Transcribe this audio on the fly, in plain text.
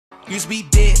Used to be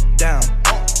dead down.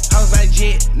 House like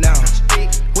jet now.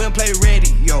 We don't play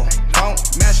radio. Don't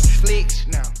match flicks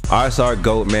now. RSR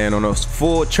GOAT, man. On a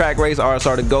full track race,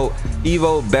 RSR the GOAT.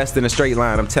 Evo best in a straight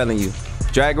line, I'm telling you.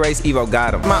 Drag race, Evo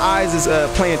got him. My eyes is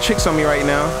playing tricks on me right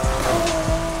now.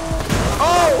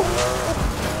 Oh!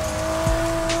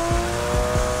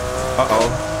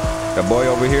 Uh-oh. That boy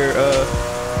over here,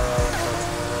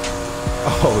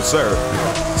 oh, sir.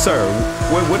 Sir,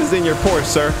 what is in your Porsche,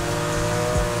 sir?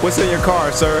 What's in your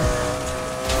car, sir?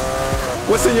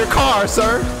 What's in your car,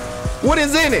 sir? What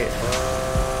is in it?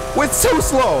 What's too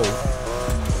slow?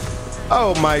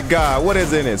 Oh my God, what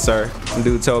is in it, sir? Some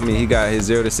dude told me he got his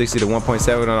 0 to 60 to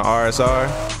 1.7 on the RSR.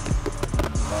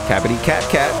 Cappity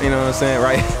cap, you know what I'm saying,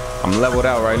 right? I'm leveled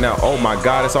out right now. Oh my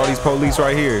God, it's all these police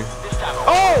right here.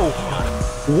 Oh!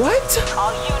 What?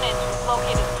 All units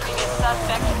located previous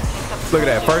suspects. Look at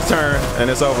that, first turn,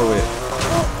 and it's over with.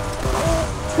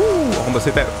 Woo, almost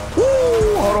hit that.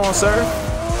 Woo, hold on, sir.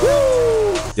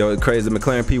 Woo! Yo, it's crazy, the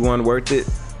McLaren P1 worth it.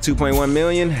 2.1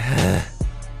 million.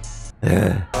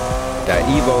 That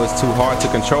Evo is too hard to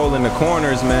control in the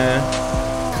corners, man.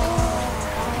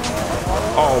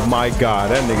 Oh my God,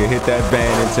 that nigga hit that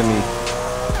band into me.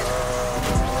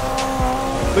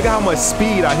 Look at how much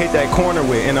speed I hit that corner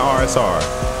with in the RSR.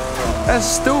 That's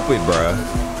stupid, bruh.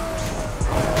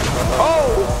 Oh!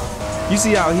 You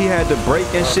see how he had to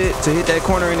brake and shit to hit that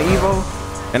corner in the Evo?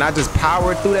 And I just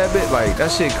powered through that bit? Like,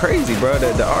 that shit crazy, bro.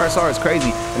 The RSR is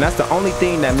crazy. And that's the only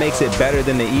thing that makes it better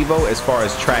than the Evo as far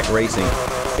as track racing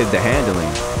is the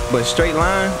handling. But straight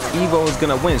line, Evo is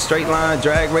gonna win. Straight line,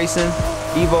 drag racing,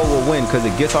 Evo will win because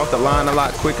it gets off the line a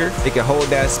lot quicker. It can hold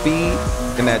that speed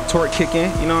and that torque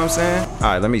kicking, you know what I'm saying? All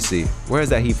right, let me see. Where's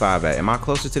that Heat 5 at? Am I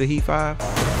closer to the Heat 5?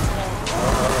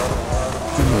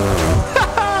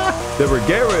 The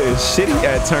Regera is shitty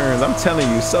at turns. I'm telling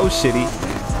you, so shitty.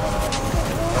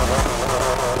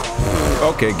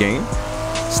 Okay, game.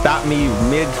 Stop me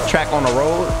mid-track on the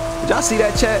road. Did y'all see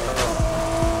that, chat?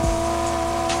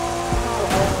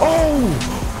 Oh,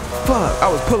 fuck.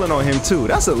 I was pulling on him, too.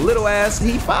 That's a little-ass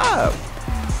Heat 5.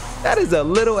 That is a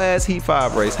little-ass Heat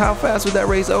 5 race. How fast was that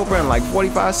race over? In like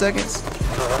 45 seconds?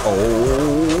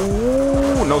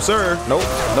 Oh, no, sir. Nope,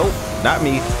 nope. Not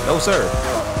me. No, sir.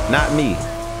 Not me.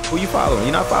 Who you following?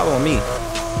 You're not following me.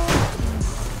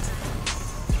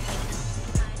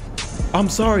 I'm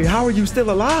sorry, how are you still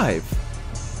alive?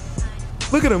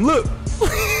 Look at him, look.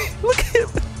 Look at him.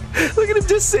 Look at him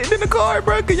just sitting in the car,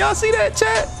 bro. Can y'all see that,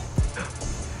 chat?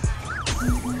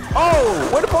 Oh,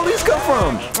 where the police come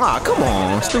from? Ah, come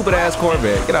on, stupid ass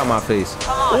Corvette. Get out of my face.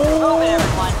 Come on, move it,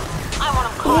 everyone. I want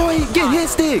him caught. Boy, get hit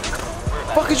stick.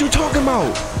 Fuck is you talking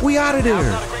about? We out of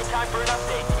there.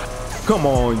 Come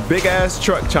on, big ass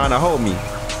truck trying to hold me.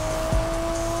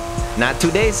 Not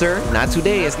today, sir. Not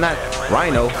today. It's not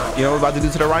Rhino. You know what we're about to do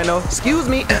to the Rhino? Excuse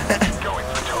me.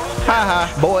 Haha,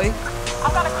 boy.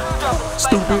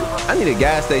 Stupid. I need a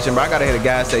gas station, bro. I gotta hit a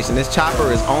gas station. This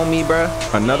chopper is on me, bro.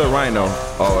 Another Rhino.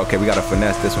 Oh, okay. We gotta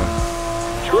finesse this one.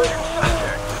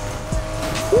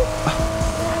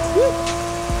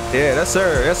 Yeah, that's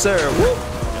sir. Yes, sir.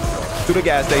 To the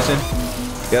gas station.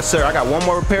 Yes, sir. I got one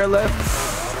more repair left.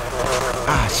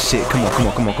 Ah, shit. Come on, come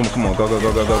on, come on, come on, come on. Go, go,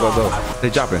 go, go, go, go, go.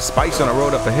 They're dropping spikes on the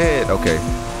road up ahead. Okay.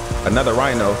 Another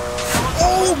Rhino.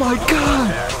 Oh, my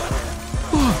God.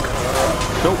 Fuck.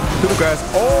 Nope. To the grass.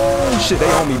 Oh, shit.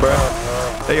 They on me, bro.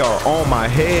 They are on my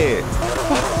head.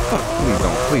 Fuck, fuck. Please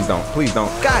don't. Please don't. Please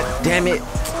don't. God damn it.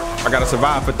 I got to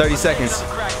survive for 30 seconds.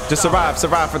 Just survive.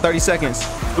 Survive for 30 seconds.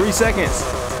 3 seconds.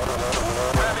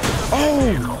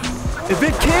 Oh. If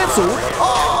it canceled.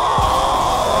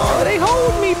 Oh. They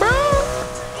hold me, bro.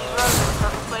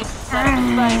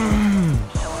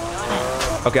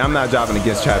 Okay, I'm not driving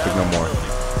against traffic no more.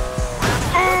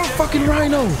 Oh, fucking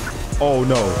Rhino. Oh,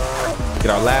 no.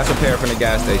 Get our last repair from the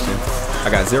gas station. I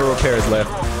got 0 repairs left.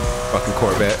 Fucking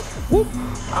Corvette. Whoop.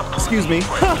 Excuse me.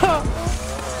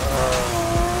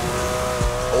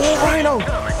 Oh, Rhino.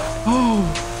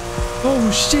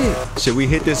 Oh, shit. Should we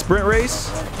hit this sprint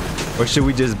race? Or should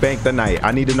we just bank the night?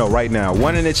 I need to know right now.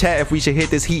 1 in the chat if we should hit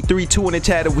this heat. 3, 2 in the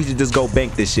chat if we should just go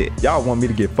bank this shit. Y'all want me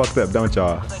to get fucked up, don't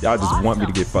y'all? Y'all just want me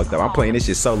to get fucked up. I'm playing this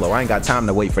shit solo. I ain't got time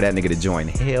to wait for that nigga to join.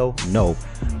 Hell no.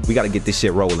 We gotta get this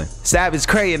shit rolling. Savage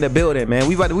Cray in the building, man.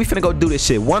 We finna go do this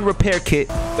shit. 1 repair kit.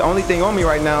 The only thing on me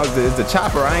right now is the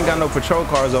chopper. I ain't got no patrol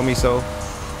cars on me, so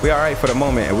we all right for the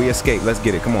moment. And we escape. Let's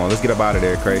get it. Come on, let's get up out of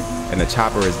there, Cray. And the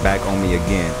chopper is back on me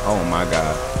again. Oh my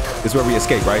God. This is where we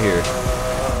escape, right here.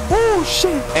 Oh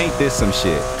shit. Ain't this some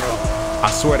shit? I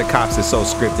swear the cops is so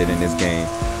scripted in this game.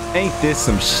 Ain't this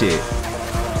some shit?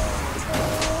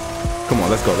 Come on,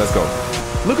 let's go, let's go.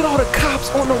 Look at all the cops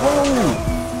on the road.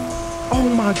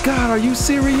 my God, are you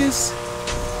serious?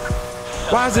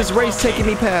 Why is this race taking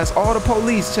me past all the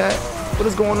police, chat? What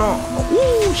is going on?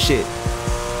 Woo, shit.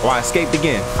 Oh, I escaped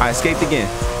again. I escaped again.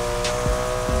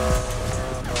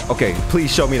 Okay,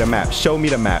 please show me the map. Show me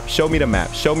the map. Show me the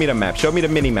map. Show me the map. Show me the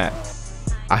mini map.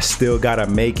 I still gotta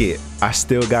make it. I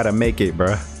still gotta make it,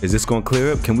 bruh. Is this gonna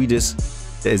clear up? Can we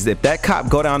just... if that cop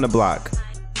go down the block,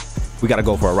 we gotta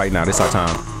go for it right now. This our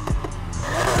time.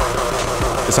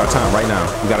 It's our time right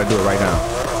now. We gotta do it right now.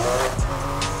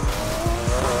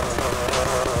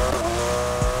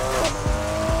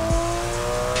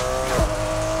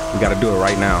 We gotta do it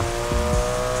right now.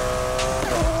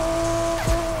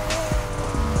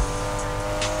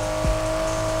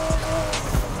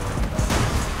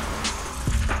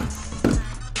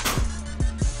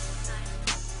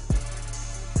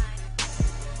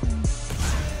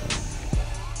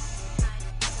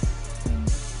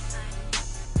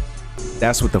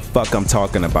 That's what the fuck I'm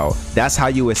talking about. That's how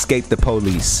you escape the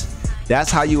police. That's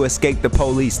how you escape the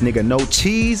police, nigga. No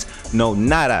cheese, no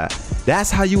nada. That's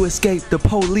how you escape the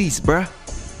police, bruh.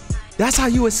 That's how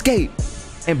you escape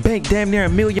and bank damn near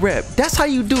 $1 million rep. That's how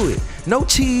you do it. No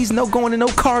cheese, no going to no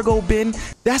cargo bin.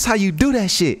 That's how you do that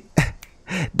shit.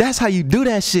 That's how you do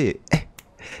that shit.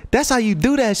 That's how you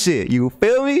do that shit. You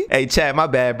feel me? Hey, chat, my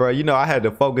bad, bro. You know, I had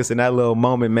to focus in that little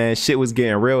moment, man. Shit was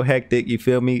getting real hectic. You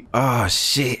feel me? Oh,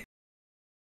 shit.